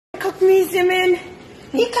Museum in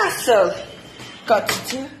Newcastle. Got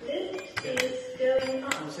to. Lift is going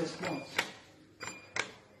up. Just once.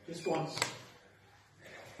 Just once.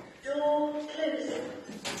 Door closing.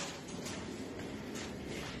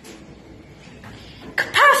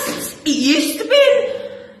 Capacity. It used to be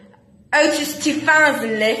Otis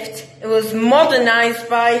 2000 lift. It was modernised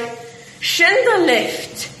by Schindler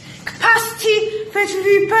lift. Capacity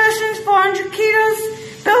 33 persons, 400 kilos.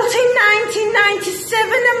 Built in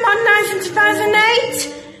 1997 and modernised in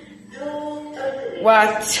 2008.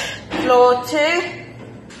 What? Floor 2.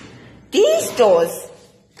 These doors.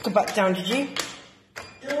 Go back down, did you?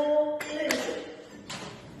 Door closing.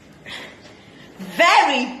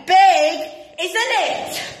 Very big, isn't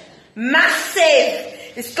it? Massive.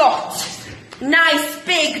 It's got nice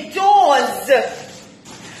big doors.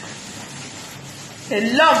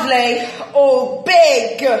 They're lovely. Oh,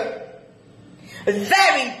 big.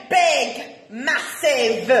 Very big.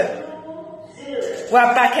 Massive. We're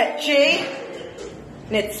back at G.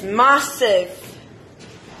 And it's massive.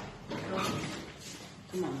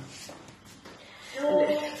 Come on. Door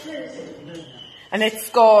closing. And it's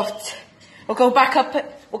got... We'll go back up...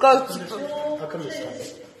 We'll go... I'll come this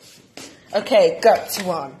way. Okay, got to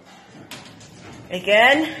one.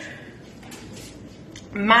 Again.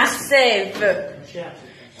 Massive. Yeah.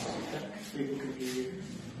 People can hear you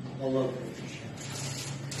all over.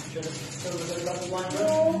 Like,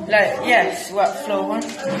 yes, what, floor 1?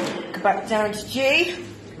 Go back down to G.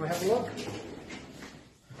 Can we have a look?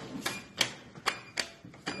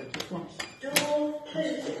 Just once. Door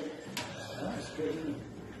closing. That's good, isn't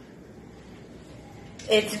it?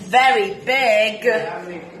 It's very big. How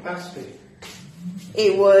many capacity?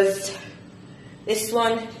 It was... This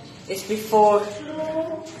one is before...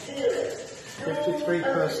 Floor 0. 53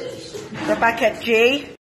 persons. Go back at G.